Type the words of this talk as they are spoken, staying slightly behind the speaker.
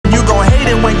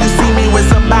when you see me with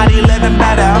somebody living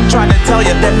better. I'm trying to tell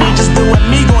you that me just doing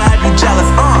me gon' have you jealous.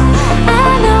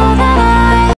 I know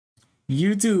that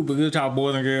YouTube, but good y'all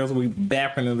boys and girls, we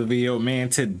back for another video, man.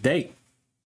 Today,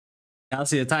 y'all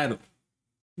see the title,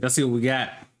 y'all see what we got.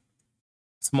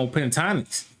 Some more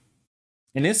Pentatonix,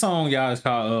 and this song, y'all, is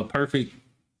called Perfect.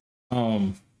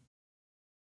 I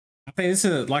think this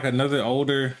is like another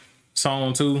older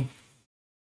song too.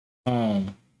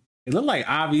 It looked like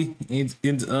Ivy.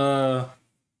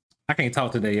 I can't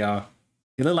talk today, y'all.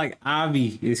 It looked like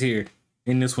Ivy is here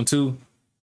in this one too.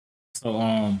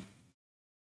 So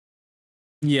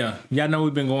yeah, y'all know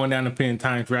we've been going down the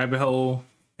Pentatonix rabbit hole,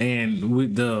 and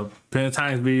with the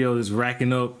Pentatonix video is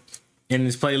racking up in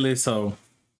this playlist. So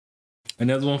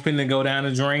another one finna go down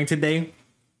the drain today.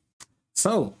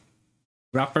 So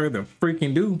without further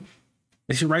freaking ado,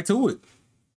 let's get right to it.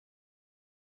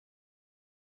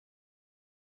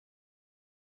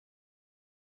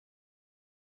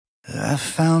 I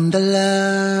found a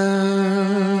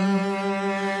love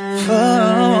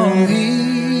for me,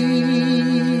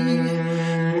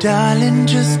 darling,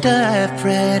 just dive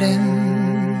right in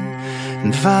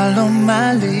and follow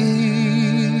my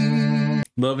lead.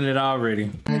 Loving it already.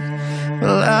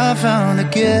 Well, I found a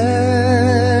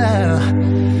girl,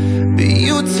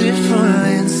 beautiful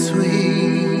and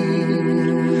sweet.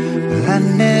 Well, I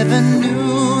never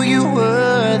knew you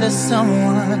were the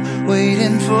someone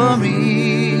waiting for me.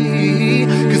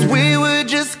 'Cause we were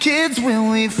just kids when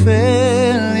we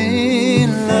fell in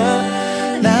love,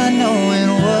 not knowing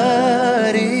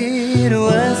what it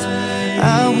was.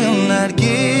 I will not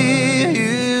give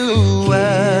you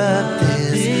up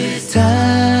this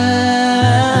time,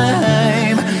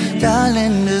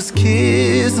 darling, just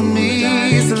kiss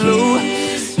me slow.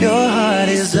 Your heart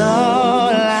is all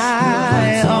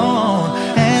I own,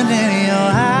 and in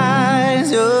your eyes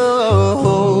you're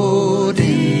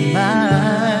holding mine.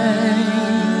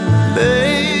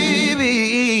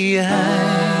 Baby,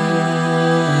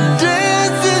 I'm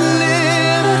dancing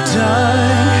in the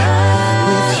dark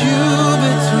with you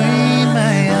between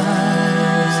my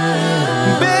arms,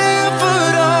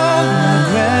 barefoot on the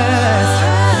grass.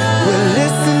 We're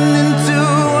listening to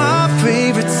our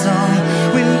favorite song.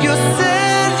 When you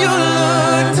said you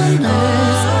looked a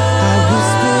mess, I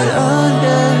whispered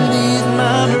underneath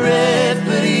my breath,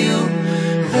 but you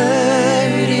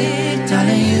heard it,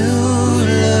 darling, you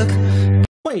look.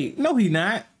 Wait, no, he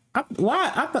not.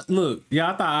 Why? I thought. Look,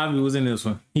 y'all, I thought Ivy was in this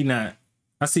one. He not.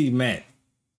 I see Matt.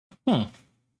 Okay,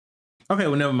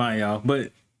 well, never mind, y'all.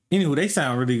 But anyway, they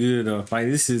sound really good though. Like,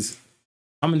 this is,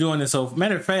 I'm enjoying this. So,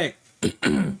 matter of fact,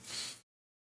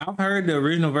 I've heard the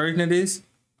original version of this.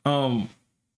 I ain't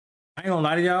gonna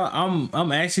lie to y'all.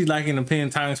 I'm actually liking the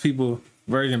Pentatonix people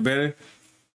version better.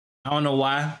 I don't know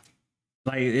why.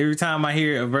 Like, every time I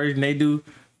hear a version they do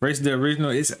versus the original,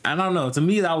 it's, I don't know. To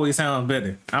me, it always sounds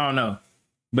better. I don't know,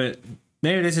 but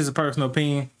maybe this is a personal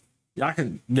opinion. Y'all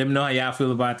can let me know how y'all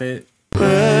feel about that.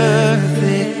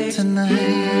 Perfect tonight.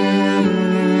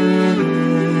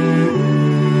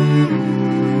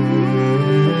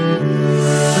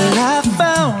 Well, I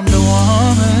found a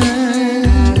woman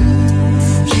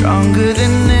stronger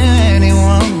than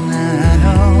anyone I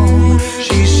know.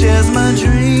 She shares my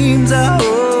dreams. I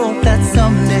hope that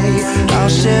someday I'll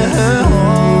share her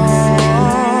home.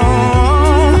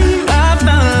 I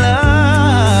found a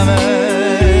lover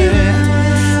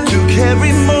to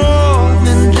carry more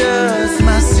than just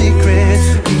my secrets,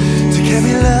 to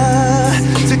carry love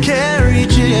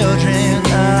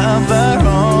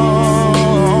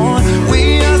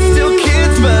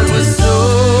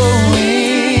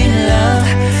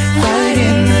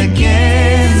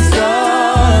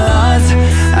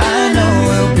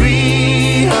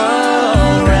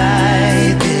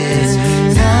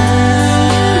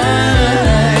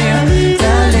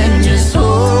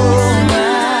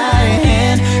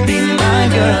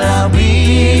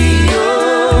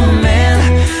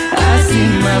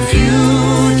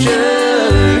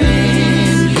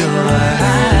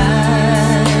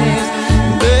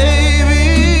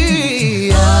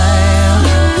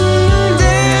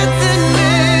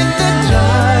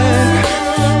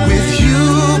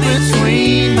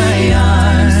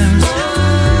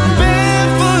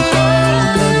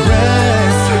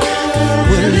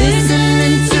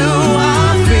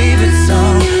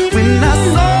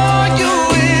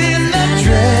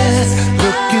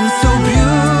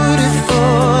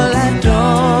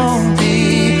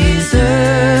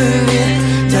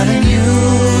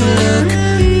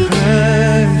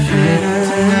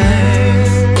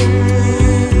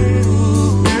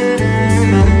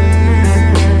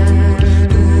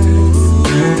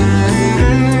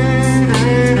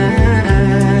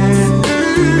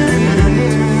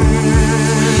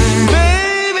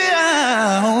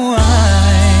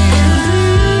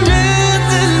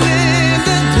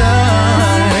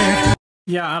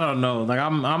though. Like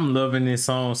I'm loving this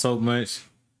song so much.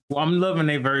 Well, I'm loving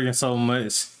their version so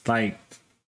much. Like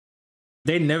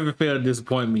they never fail to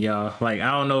disappoint me, y'all. Like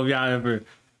I don't know if y'all ever.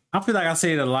 I feel like I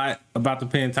say it a lot about the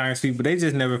Pentatonix people. They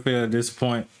just never fail to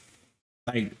disappoint.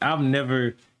 Like I've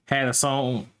never had a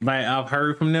song like I've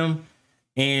heard from them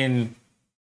and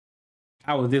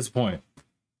I was disappointed.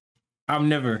 I've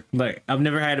never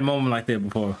had a moment like that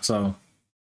before. So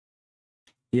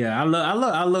yeah, I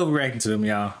love reacting to them,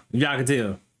 y'all. Y'all can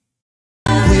tell.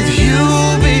 With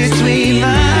you between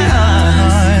my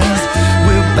arms,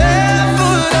 we're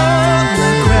barefoot on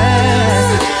the grass.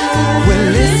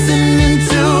 We're listening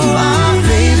to our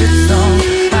favorite song.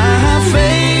 I have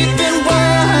faith in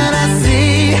what I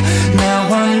see.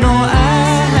 Now I know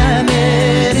I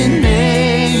met an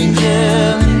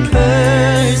angel in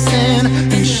person,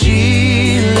 and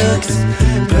she looks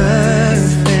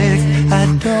perfect. I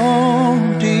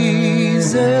don't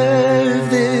deserve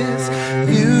this.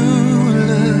 You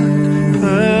look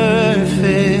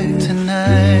perfect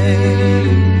tonight.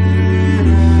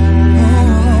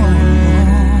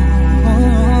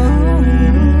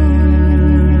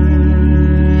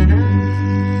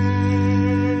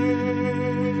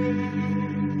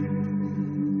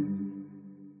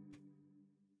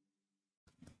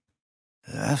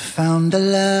 I found a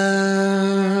love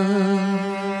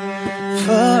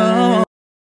for.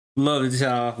 Loved it,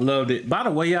 y'all. Loved it. By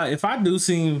the way, y'all, if I do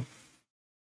seem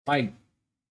like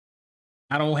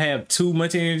I don't have too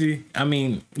much energy, I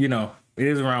mean, you know, it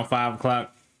is around 5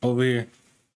 o'clock over here.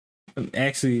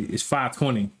 Actually, it's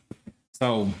 5:20,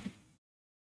 so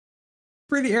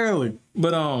pretty early.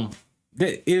 But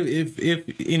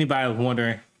if anybody was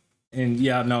wondering, and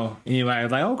y'all know anybody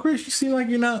was like, "Oh, Chris, you seem like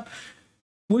you're not."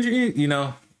 What's your, you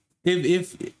know,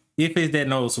 if it's that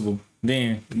noticeable,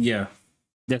 then yeah,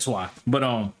 that's why. But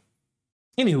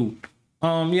anywho,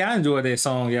 yeah, I enjoyed that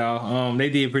song, y'all. They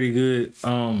did pretty good.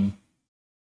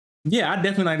 Yeah, I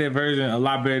definitely like that version a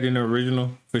lot better than the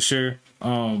original for sure.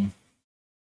 I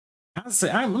say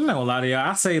I'm not gonna lie to y'all.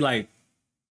 I say like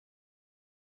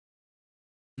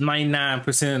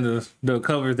 99% of the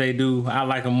covers they do, I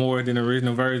like them more than the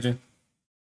original version.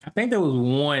 I think there was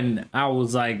one I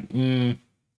was like,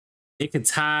 it could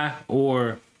tie,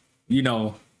 or you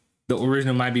know, the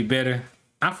original might be better.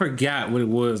 I forgot what it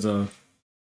was.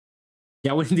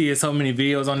 Yeah, we did so many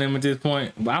videos on them at this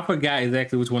point, but I forgot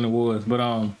exactly which one it was. But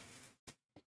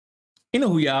you know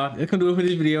who y'all? That's gonna do it for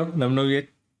this video. Let me know yet.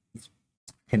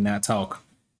 Cannot talk.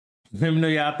 Let me know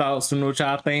y'all thoughts. Let me know what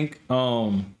y'all think.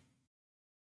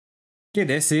 Yeah,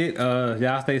 that's it.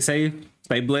 Y'all stay safe,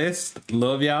 stay blessed.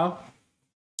 Love y'all,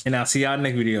 and I'll see y'all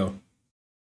next video.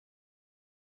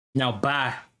 Now,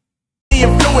 bye.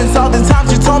 Influence all the times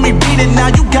you told me beat it. Now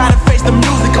you gotta face the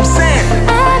music I'm saying.